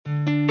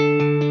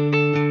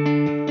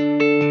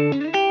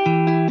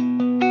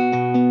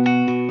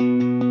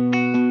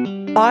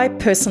I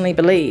personally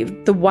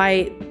believe the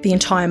way the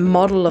entire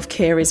model of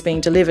care is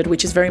being delivered,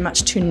 which is very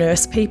much to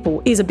nurse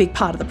people, is a big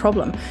part of the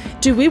problem.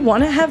 Do we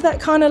want to have that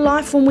kind of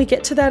life when we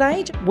get to that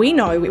age? We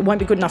know it won't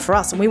be good enough for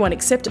us and we won't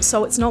accept it,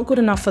 so it's not good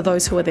enough for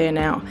those who are there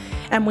now.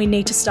 And we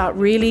need to start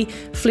really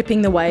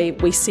flipping the way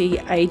we see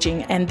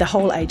ageing and the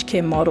whole aged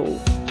care model.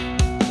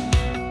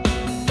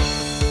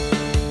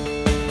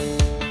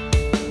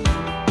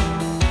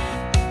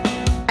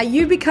 Are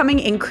you becoming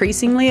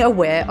increasingly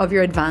aware of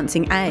your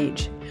advancing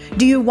age?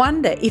 Do you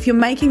wonder if you're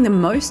making the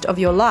most of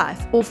your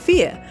life or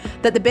fear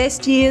that the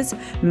best years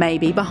may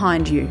be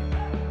behind you?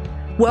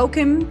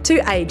 Welcome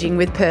to Aging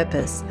with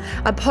Purpose,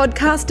 a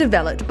podcast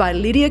developed by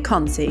Lydia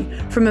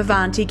Conci from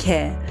Avanti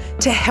Care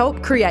to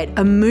help create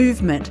a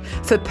movement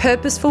for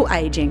purposeful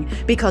aging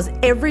because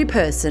every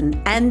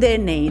person and their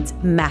needs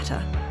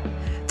matter.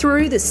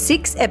 Through the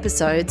 6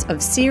 episodes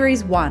of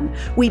Series 1,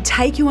 we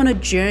take you on a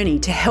journey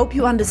to help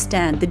you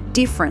understand the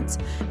difference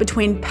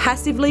between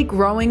passively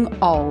growing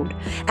old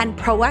and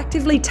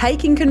proactively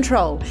taking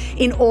control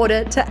in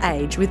order to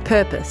age with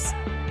purpose.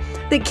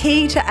 The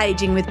key to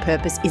aging with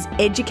purpose is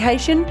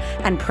education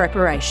and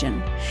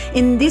preparation.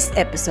 In this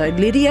episode,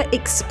 Lydia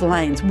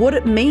explains what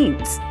it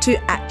means to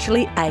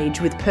actually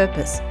age with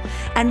purpose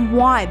and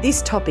why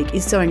this topic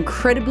is so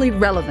incredibly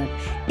relevant,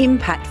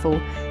 impactful,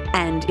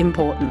 and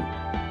important.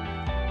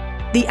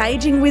 The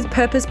Aging with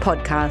Purpose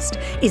podcast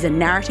is a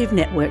Narrative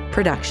Network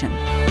production.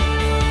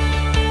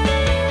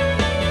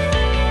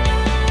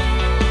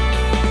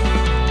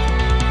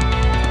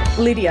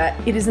 Lydia,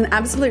 it is an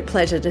absolute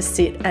pleasure to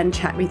sit and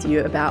chat with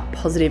you about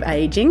positive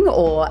aging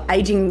or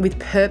aging with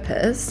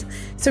purpose.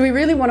 So we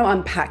really want to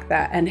unpack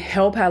that and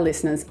help our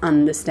listeners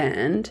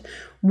understand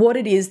what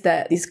it is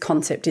that this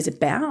concept is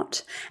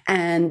about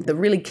and the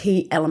really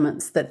key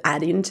elements that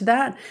add into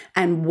that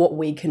and what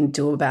we can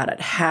do about it,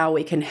 how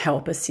we can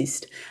help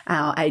assist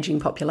our ageing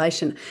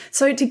population.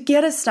 So to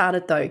get us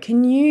started though,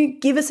 can you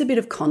give us a bit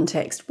of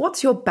context?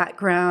 What's your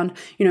background?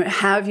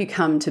 How have you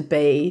come to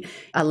be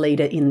a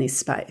leader in this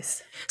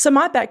space? So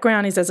my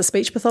background is as a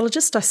speech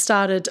pathologist. I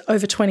started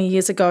over 20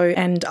 years ago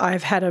and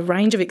I've had a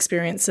range of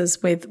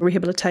experiences with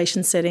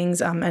rehabilitation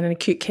settings and an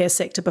acute care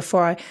sector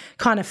before I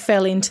kind of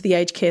fell into the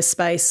aged care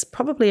space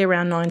probably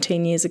around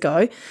 19 years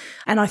ago.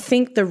 And I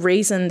think the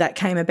reason that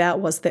came about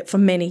was that for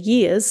many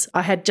years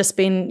I had just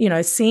been,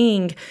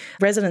 seeing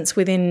residents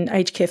within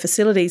aged care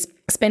facilities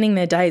spending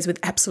their days with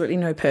absolutely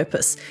no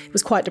purpose. It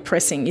was quite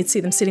depressing. You'd see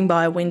them sitting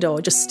by a window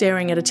or just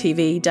staring at a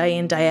TV day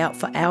in, day out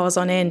for hours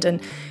on end. And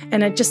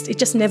it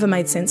just never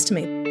made sense to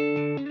me.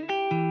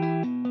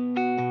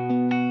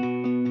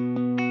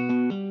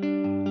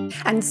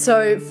 And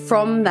so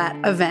from that,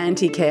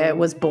 Avanti Care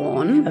was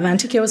born.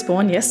 Avanti Care was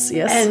born, yes.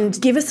 And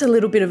give us a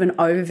little bit of an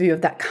overview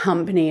of that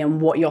company and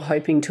what you're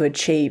hoping to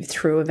achieve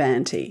through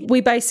Avanti.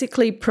 We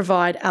basically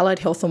provide allied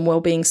health and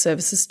wellbeing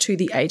services to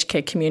the aged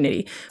care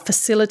community,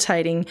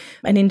 facilitating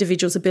an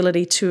individual's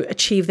ability to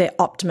achieve their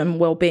optimum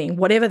wellbeing,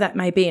 whatever that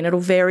may be, and it'll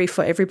vary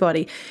for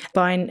everybody.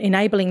 By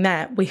enabling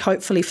that, we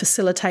hopefully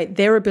facilitate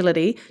their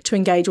ability to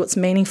engage what's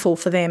meaningful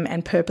for them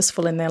and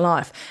purposeful in their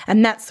life.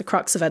 And that's the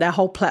crux of it. Our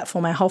whole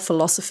platform, our whole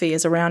philosophy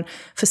is around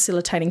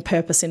facilitating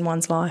purpose in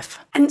one's life.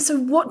 And so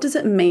what does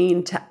it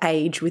mean to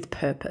age with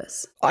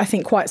purpose? I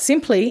think quite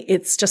simply,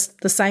 it's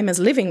just the same as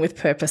living with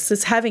purpose.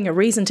 It's having a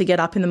reason to get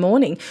up in the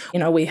morning.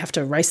 We have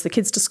to race the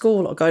kids to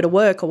school or go to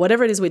work or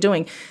whatever it is we're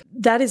doing.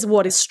 That is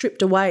what is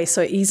stripped away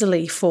so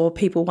easily for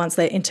people once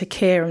they enter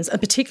care, and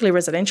particularly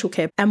residential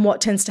care. And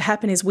what tends to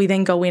happen is we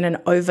then go in and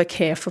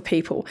overcare for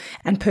people,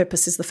 and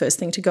purpose is the first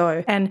thing to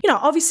go. And,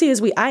 obviously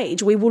as we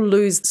age, we will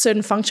lose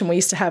certain function we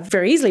used to have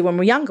very easily when we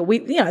were younger.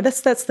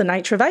 That's the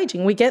nature of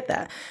aging. We get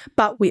that.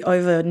 But we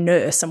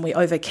over-nurse and we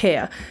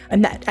over-care,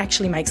 and that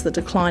actually makes the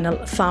decline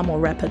far more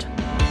rapid.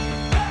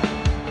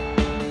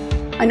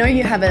 I know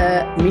you have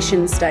a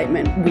mission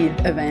statement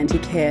with Avanti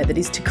Care that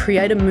is to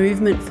create a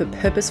movement for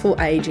purposeful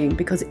aging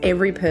because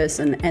every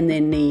person and their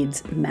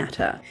needs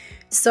matter.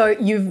 So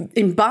you've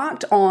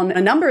embarked on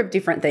a number of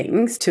different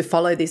things to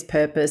follow this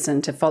purpose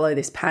and to follow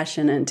this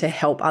passion and to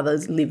help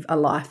others live a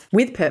life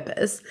with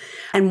purpose.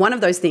 And one of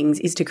those things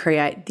is to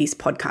create this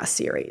podcast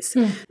series.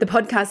 The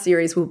podcast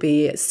series will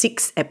be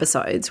 6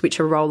 episodes, which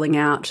are rolling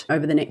out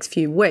over the next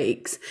few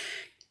weeks.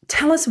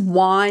 Tell us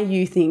why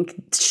you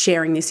think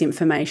sharing this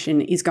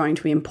information is going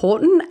to be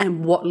important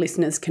and what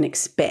listeners can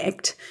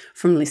expect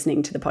from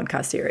listening to the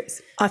podcast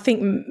series. I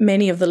think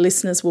many of the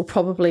listeners will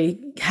probably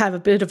have a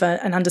bit of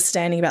an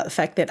understanding about the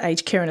fact that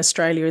aged care in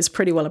Australia is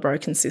pretty well a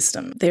broken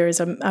system. There is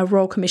a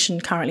Royal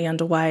Commission currently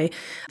underway.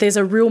 There's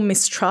a real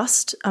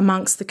mistrust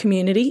amongst the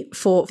community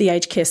for the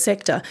aged care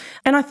sector.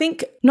 And I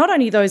think not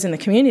only those in the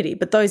community,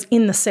 but those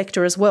in the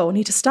sector as well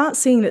need to start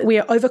seeing that we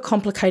are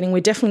overcomplicating, we're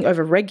definitely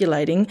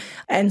over-regulating.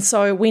 And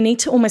so we need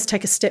to almost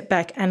take a step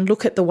back and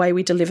look at the way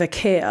we deliver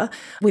care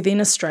within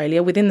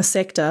Australia, within the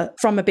sector,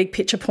 from a big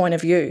picture point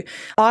of view.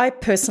 I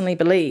personally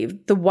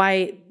believe the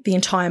way the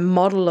entire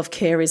model of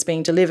care is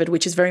being delivered,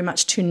 which is very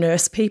much to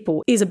nurse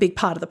people, is a big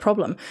part of the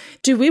problem.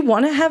 Do we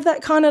want to have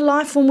that kind of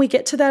life when we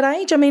get to that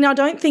age? I mean, I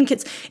don't think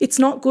it's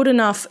not good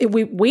enough.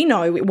 We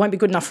know it won't be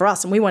good enough for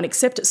us and we won't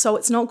accept it. So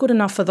it's not good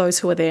enough for those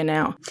who are there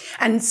now.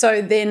 And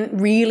so then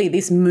really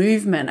this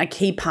movement, a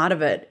key part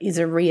of it is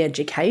a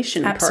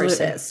re-education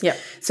process. Yep.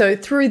 So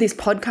through this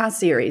podcast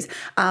series,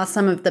 are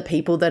some of the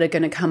people that are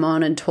going to come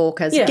on and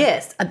talk as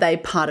guests, are they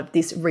part of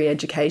this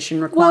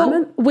re-education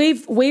requirement? Well,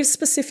 we've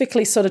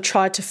specifically sort of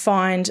tried to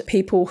find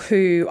people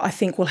who I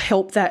think will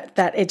help that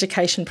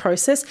education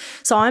process.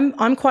 So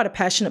I'm quite a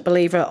passionate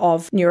believer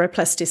of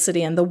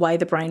neuroplasticity and the way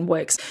the brain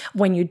works.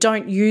 When you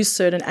don't use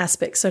certain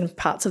aspects, certain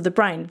parts of the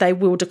brain, they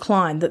will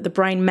decline, that the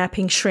brain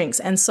mapping shrinks.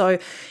 And so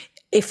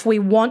if we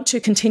want to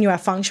continue our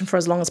function for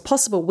as long as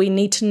possible, we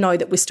need to know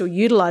that we're still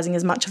utilising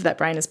as much of that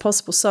brain as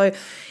possible. So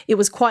it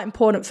was quite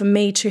important for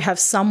me to have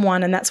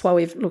someone, and that's why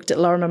we've looked at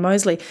Lorimer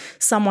Moseley,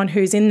 someone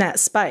who's in that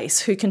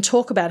space who can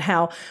talk about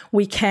how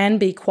we can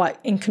be quite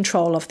in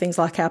control of things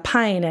like our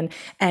pain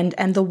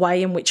and the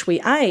way in which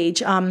we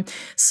age,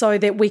 so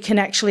that we can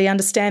actually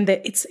understand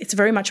that it's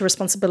very much a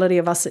responsibility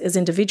of us as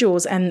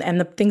individuals and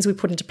the things we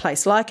put into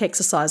place, like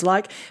exercise,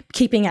 like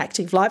keeping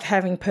active, like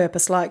having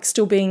purpose, like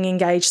still being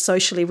engaged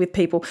socially with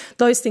people.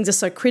 Those things are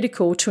so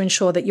critical to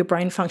ensure that your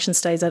brain function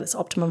stays at its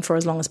optimum for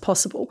as long as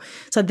possible.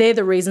 So they're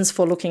the reasons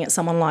for looking at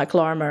someone like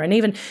Lorimer. And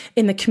even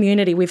in the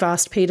community, we've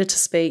asked Peter to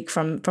speak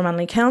from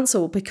Unley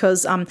Council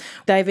because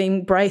they've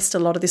embraced a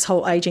lot of this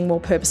whole ageing more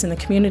purpose in the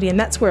community, and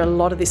that's where a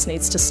lot of this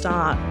needs to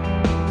start.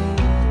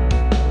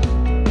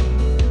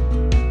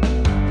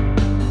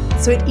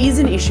 So it is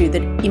an issue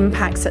that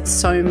impacts at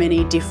so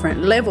many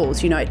different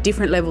levels, at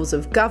different levels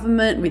of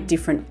government, with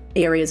different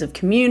areas of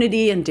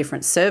community and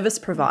different service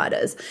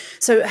providers.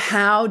 So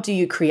how do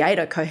you create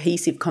a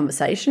cohesive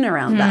conversation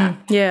around that?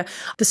 Yeah,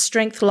 the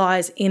strength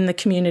lies in the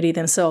community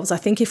themselves. I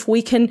think if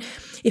we can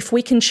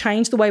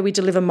change the way we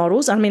deliver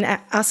models, I mean,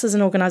 us as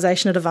an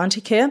organisation at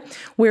Avanticare,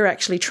 we're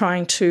actually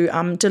trying to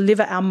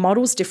deliver our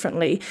models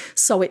differently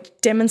so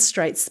it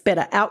demonstrates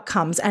better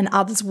outcomes and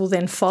others will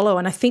then follow.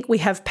 And I think we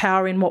have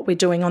power in what we're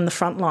doing on the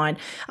front line.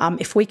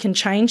 If we can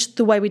change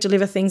the way we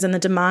deliver things and the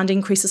demand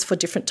increases for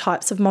different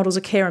types of models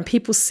of care and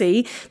people see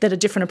that a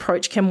different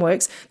approach can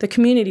work, the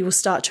community will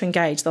start to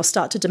engage. They'll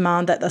start to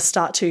demand that. They'll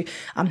start to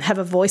have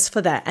a voice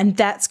for that. And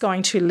that's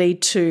going to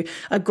lead to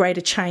a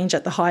greater change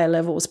at the higher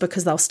levels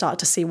because they'll start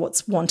to see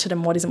what's wanted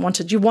and what isn't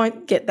wanted. You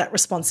won't get that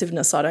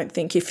responsiveness, I don't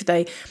think, if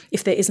there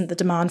isn't the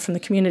demand from the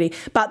community.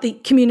 But the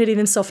community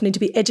themselves need to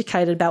be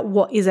educated about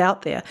what is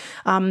out there.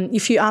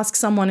 If you ask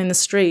someone in the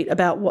street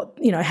about what,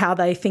 how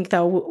they think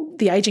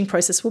the ageing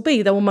process will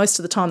be, they will most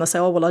of the time they'll say,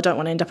 oh, well, I don't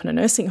want to end up in a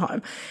nursing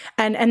home.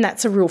 And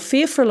that's a real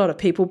fear for a lot of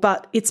people,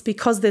 but it's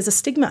because there's a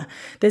stigma.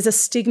 There's a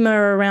stigma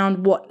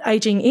around what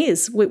ageing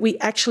is. We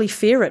actually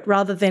fear it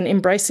rather than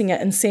embracing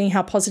it and seeing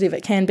how positive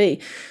it can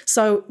be.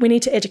 So we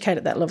need to educate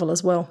at that level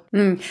as well.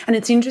 And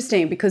it's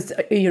interesting because,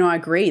 I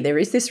agree, there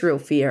is this real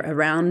fear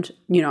around,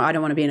 I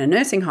don't want to be in a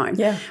nursing home.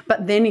 Yeah.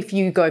 But then if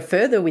you go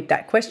further with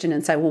that question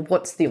and say, well,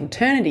 what's the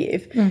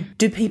alternative?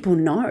 Do people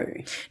know?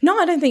 No,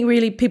 I don't think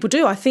really people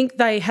do. I think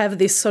they have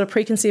this sort of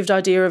preconceived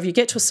idea of you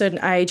get to a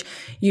certain age,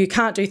 you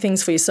can't do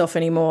things for yourself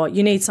anymore,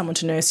 you need someone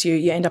to nurse you,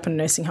 you end up in a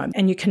nursing home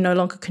and you can no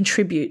longer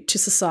contribute to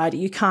society.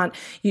 You can't,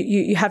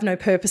 you have no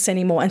purpose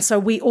anymore. And so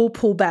we all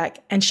pull back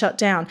and shut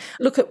down.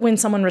 Look at when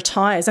someone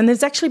retires, and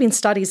there's actually been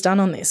studies done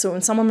on this. So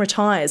when someone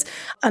retires,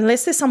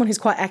 unless there's someone who's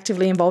quite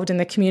actively involved in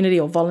the community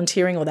or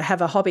volunteering or they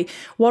have a hobby,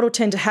 what will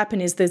tend to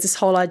happen is there's this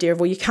whole idea of,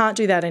 well, you can't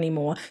do that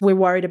anymore. We're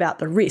worried about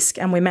the risk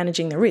and we're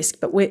managing the risk.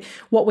 But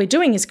what we're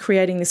doing is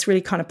creating this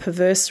really kind of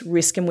perverse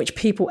risk in which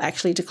people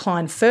actually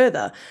decline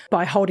further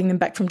by holding them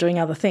back from doing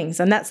other things.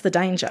 And that's the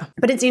danger.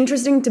 But it's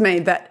interesting to me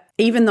that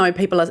even though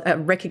people are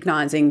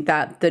recognising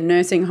that the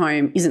nursing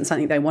home isn't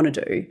something they want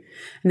to do,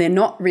 and they're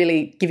not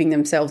really giving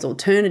themselves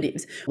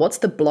alternatives, what's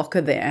the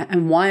blocker there?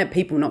 And why are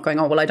people not going,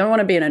 oh, well, I don't want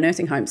to be in a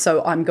nursing home,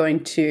 so I'm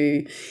going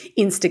to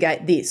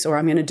instigate this or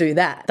I'm going to do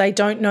that? They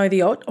don't know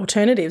the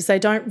alternatives. They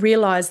don't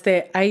realise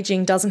that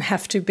ageing doesn't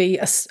have to be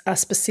a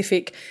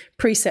specific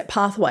preset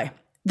pathway.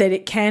 That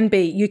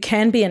you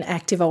can be an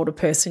active older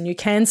person, you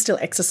can still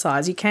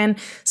exercise, you can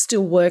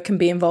still work and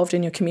be involved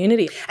in your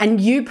community.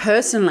 And you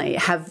personally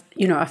have,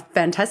 a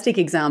fantastic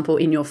example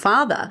in your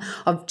father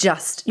of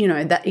just,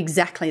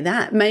 exactly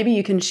that. Maybe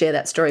you can share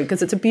that story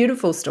because it's a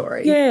beautiful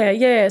story.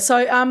 Yeah.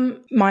 So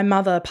my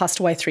mother passed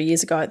away 3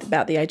 years ago at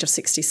about the age of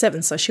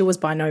 67, so she was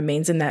by no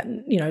means in that,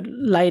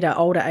 later,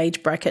 older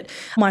age bracket.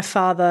 My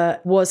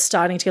father was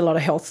starting to get a lot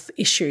of health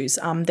issues.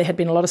 There had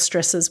been a lot of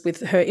stresses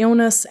with her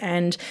illness,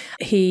 and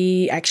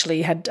he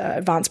actually had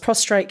advanced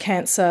prostate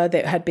cancer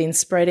that had been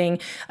spreading,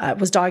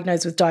 was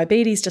diagnosed with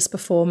diabetes just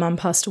before Mum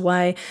passed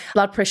away.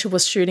 Blood pressure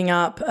was shooting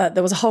up.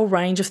 there was a whole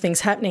range of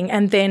things happening.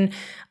 And then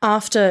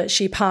after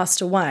she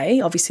passed away,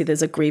 obviously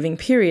there's a grieving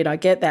period, I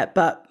get that,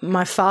 but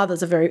my father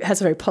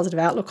has a very positive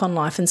outlook on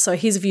life. And so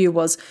his view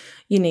was,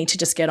 you need to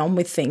just get on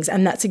with things.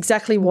 And that's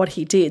exactly what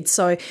he did.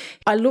 So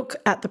I look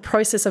at the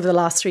process over the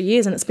last 3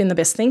 years and it's been the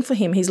best thing for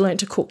him. He's learned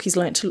to cook. He's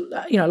learned to,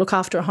 look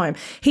after a home.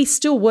 He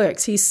still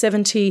works. He's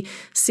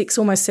 76,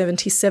 almost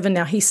 77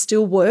 now. He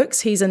still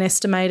works. He's an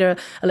estimator,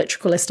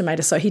 electrical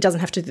estimator. So he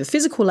doesn't have to do the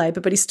physical labour,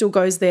 but he still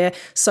goes there,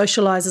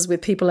 socialises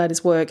with people at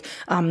his work,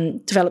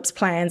 develops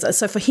plans.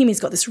 So for him,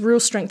 he's got this real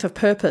strength of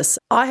purpose.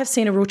 I have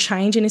seen a real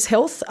change in his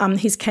health.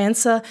 His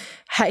cancer,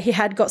 he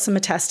had got some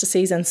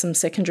metastases and some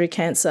secondary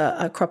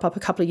cancer crop up a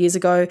couple of years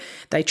ago.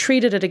 They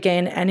treated it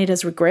again and it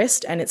has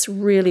regressed and it's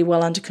really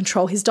well under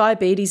control. His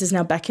diabetes is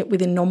now back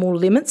within normal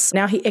limits.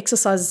 Now he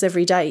exercises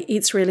every day,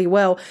 eats really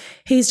well.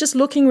 He's just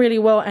looking really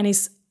well and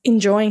he's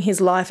enjoying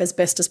his life as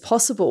best as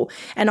possible.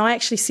 And I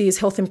actually see his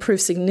health improve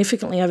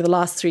significantly over the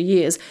last 3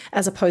 years,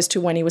 as opposed to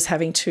when he was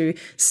having to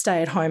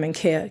stay at home and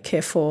care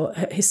for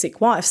his sick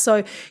wife.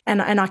 So,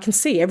 and I can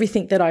see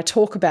everything that I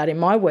talk about in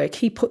my work,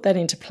 he put that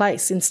into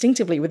place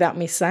instinctively without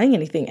me saying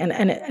anything.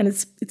 And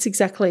it's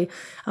exactly,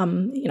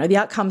 the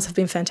outcomes have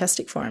been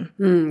fantastic for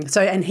him.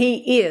 So, and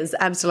he is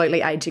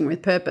absolutely aging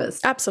with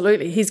purpose.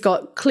 Absolutely. He's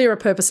got clearer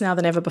purpose now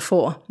than ever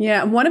before.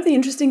 Yeah. And one of the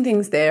interesting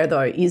things there,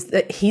 though, is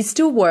that he's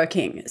still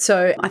working.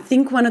 So I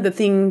think one of the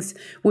things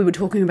we were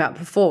talking about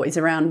before is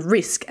around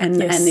risk and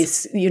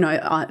this,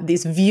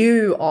 this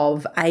view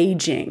of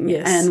aging.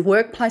 Yes. And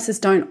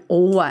workplaces don't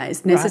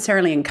always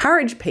necessarily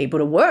encourage people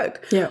to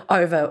work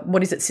over,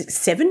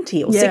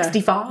 70 or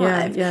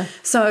 65. Yeah.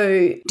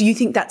 So do you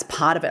think that's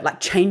part of it, like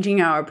changing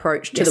our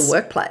approach to the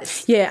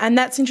workplace? Yeah, and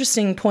that's an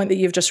interesting point that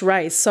you've just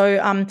raised.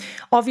 So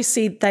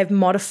obviously they've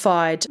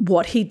modified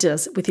what he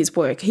does with his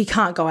work. He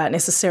can't go out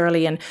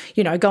necessarily and,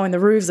 go in the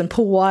roofs and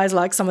pull wires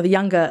like some of the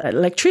younger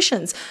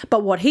electricians.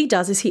 But what he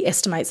does is he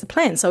estimates the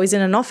plan. So he's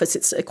in an office.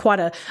 It's quite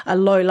a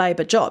low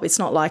labour job. It's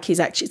not like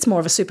it's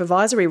more of a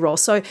supervisory role.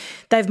 So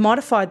they've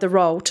modified the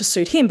role to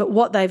suit him. But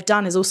what they've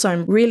done is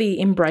also really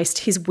embraced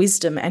his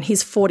wisdom and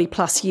his 40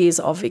 plus years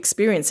of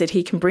experience that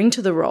he can bring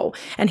to the role.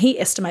 And he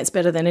estimates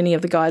better than any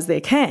of the guys there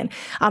can.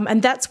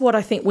 And that's what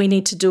I think we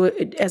need to do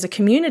as a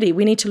community.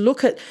 We need to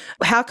look at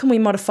how can we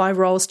modify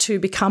roles to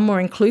become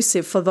more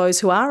inclusive for those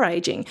who are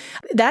ageing.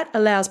 That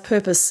allows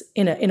purpose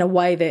in a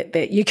way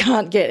that you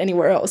can't get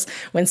anywhere else,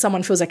 when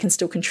someone feels they can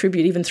still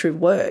contribute even through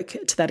work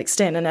to that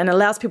extent, and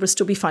allows people to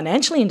still be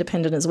financially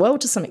independent as well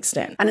to some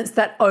extent. And it's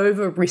that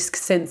over-risk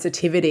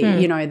sensitivity.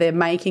 They're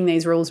making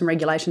these rules and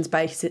regulations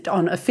based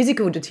on a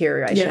physical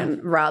deterioration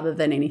rather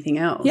than anything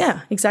else.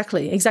 Yeah,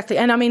 exactly.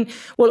 And I mean,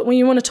 when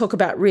you want to talk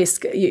about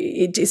risk,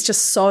 it's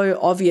just so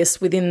obvious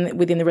within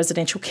the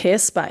residential care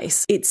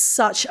space. It's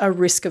such a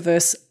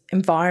risk-averse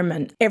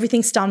environment.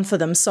 Everything's done for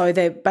them. So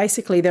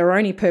their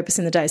only purpose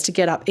in the day is to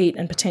get up, eat,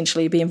 and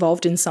potentially be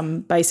involved in some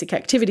basic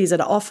activities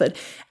that are offered.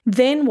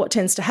 Then what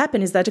tends to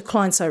happen is they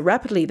decline so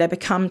rapidly, they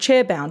become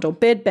chair-bound or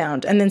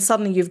bed-bound, and then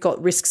suddenly you've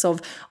got risks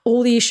of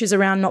all the issues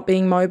around not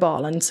being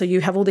mobile, and so you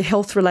have all the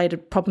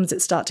health-related problems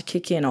that start to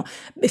kick in, or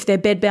if they're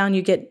bed-bound,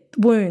 you get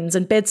wounds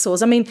and bed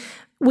sores. I mean,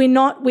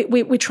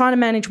 we're trying to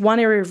manage one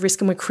area of risk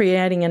and we're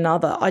creating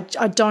another.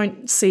 I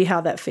don't see how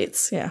that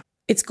fits,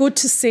 It's good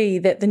to see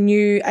that the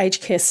new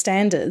aged care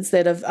standards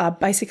that are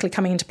basically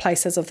coming into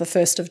place as of the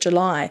 1st of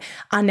July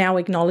are now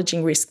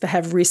acknowledging risk. They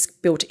have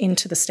risk built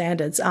into the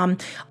standards.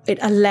 It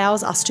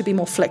allows us to be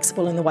more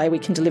flexible in the way we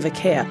can deliver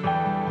care.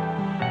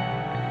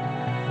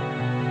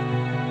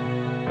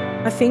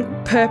 I think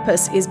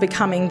purpose is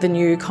becoming the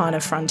new kind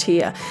of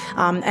frontier.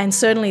 And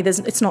certainly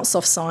it's not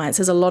soft science.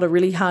 There's a lot of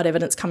really hard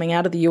evidence coming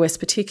out of the US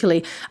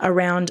particularly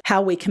around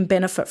how we can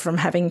benefit from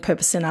having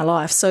purpose in our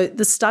life. So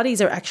the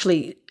studies are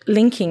actually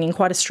linking in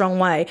quite a strong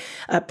way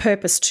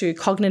purpose to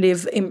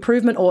cognitive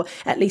improvement, or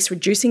at least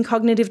reducing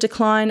cognitive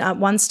decline.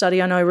 One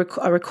study I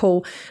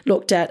recall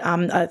looked at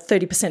a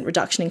 30%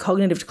 reduction in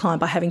cognitive decline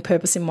by having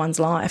purpose in one's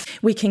life.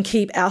 We can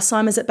keep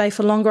Alzheimer's at bay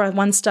for longer.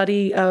 One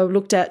study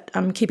looked at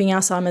keeping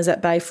Alzheimer's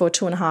at bay for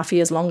 2.5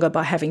 years longer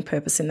by having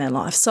purpose in their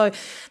life. So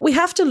we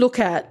have to look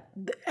at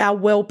our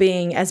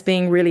well-being as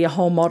being really a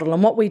whole model.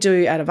 And what we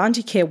do at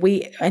Avanti Care,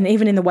 and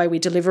even in the way we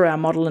deliver our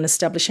model and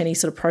establish any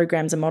sort of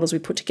programs and models we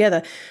put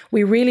together,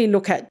 we really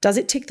look at, does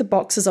it tick the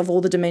boxes of all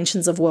the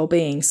dimensions of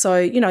well-being?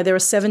 So, there are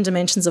 7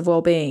 dimensions of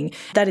well-being.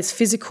 That is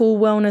physical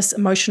wellness,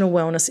 emotional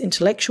wellness,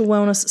 intellectual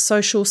wellness,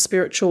 social,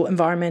 spiritual,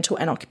 environmental,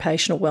 and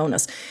occupational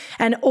wellness.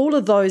 And all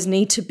of those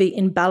need to be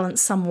in balance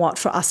somewhat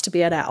for us to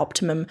be at our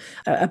optimum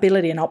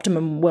ability and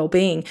optimum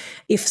well-being.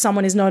 If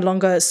someone is no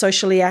longer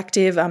socially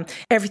active,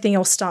 everything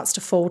else starts to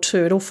fall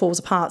too. It all falls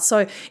apart.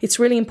 So it's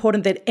really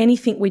important that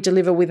anything we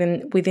deliver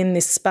within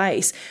this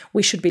space,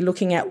 we should be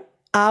looking at,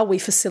 are we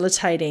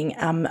facilitating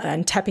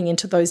and tapping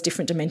into those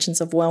different dimensions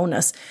of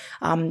wellness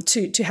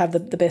to have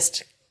the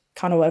best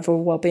kind of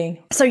overall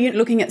well-being. So you're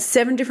looking at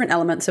 7 different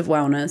elements of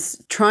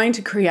wellness, trying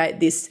to create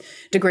this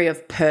degree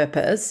of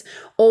purpose,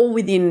 all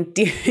within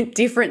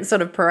different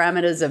sort of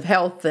parameters of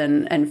health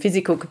and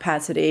physical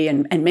capacity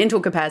and mental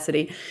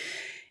capacity.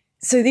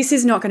 So this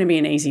is not going to be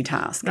an easy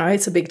task. No,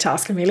 it's a big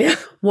task, Amelia.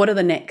 What are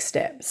the next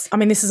steps? I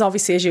mean, this is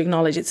obviously, as you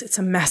acknowledge, it's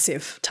a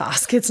massive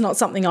task. It's not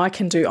something I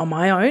can do on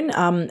my own.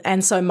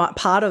 And so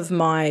part of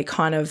my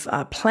kind of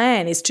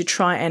plan is to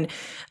try and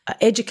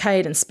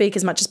educate and speak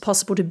as much as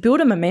possible to build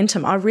a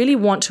momentum. I really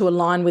want to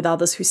align with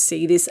others who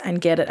see this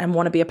and get it and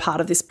want to be a part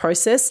of this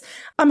process.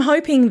 I'm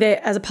hoping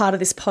that as a part of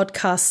this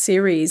podcast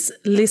series,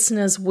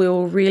 listeners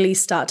will really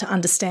start to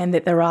understand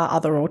that there are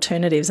other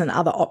alternatives and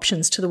other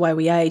options to the way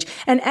we age,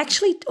 and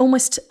actually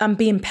almost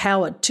be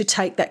empowered to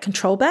take that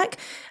control back.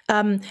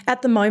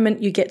 At the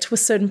moment, you get to a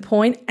certain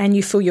point and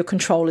you feel your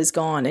control is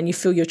gone and you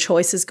feel your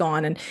choice is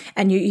gone,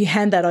 and you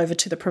hand that over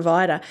to the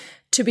provider.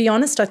 To be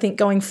honest, I think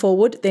going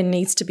forward, there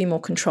needs to be more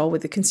control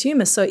with the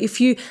consumer. So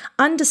if you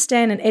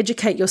understand and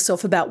educate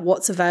yourself about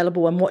what's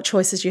available and what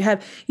choices you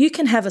have, you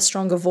can have a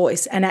stronger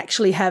voice and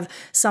actually have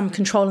some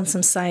control and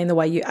some say in the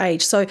way you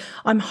age. So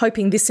I'm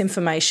hoping this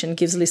information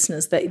gives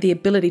listeners the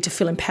ability to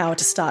feel empowered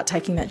to start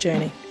taking that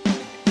journey.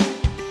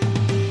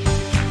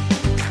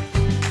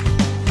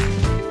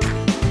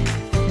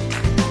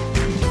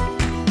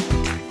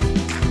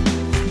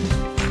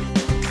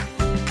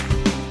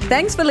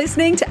 Thanks for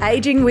listening to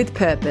Aging with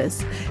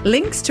Purpose.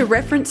 Links to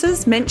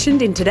references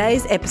mentioned in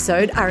today's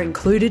episode are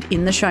included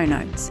in the show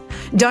notes.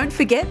 Don't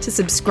forget to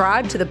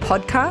subscribe to the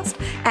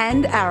podcast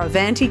and our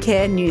Avanti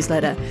Care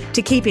newsletter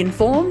to keep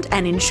informed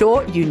and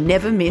ensure you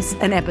never miss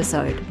an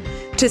episode.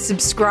 To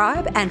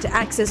subscribe and to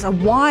access a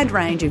wide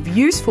range of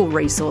useful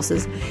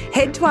resources,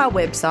 head to our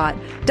website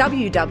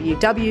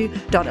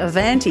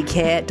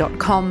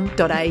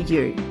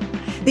www.avanticare.com.au.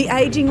 The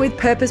Aging with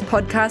Purpose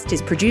podcast is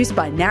produced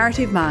by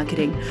Narrative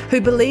Marketing, who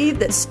believe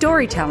that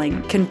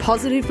storytelling can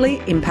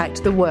positively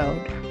impact the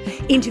world.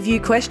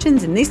 Interview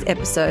questions in this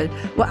episode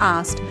were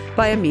asked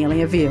by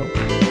Amelia Veal.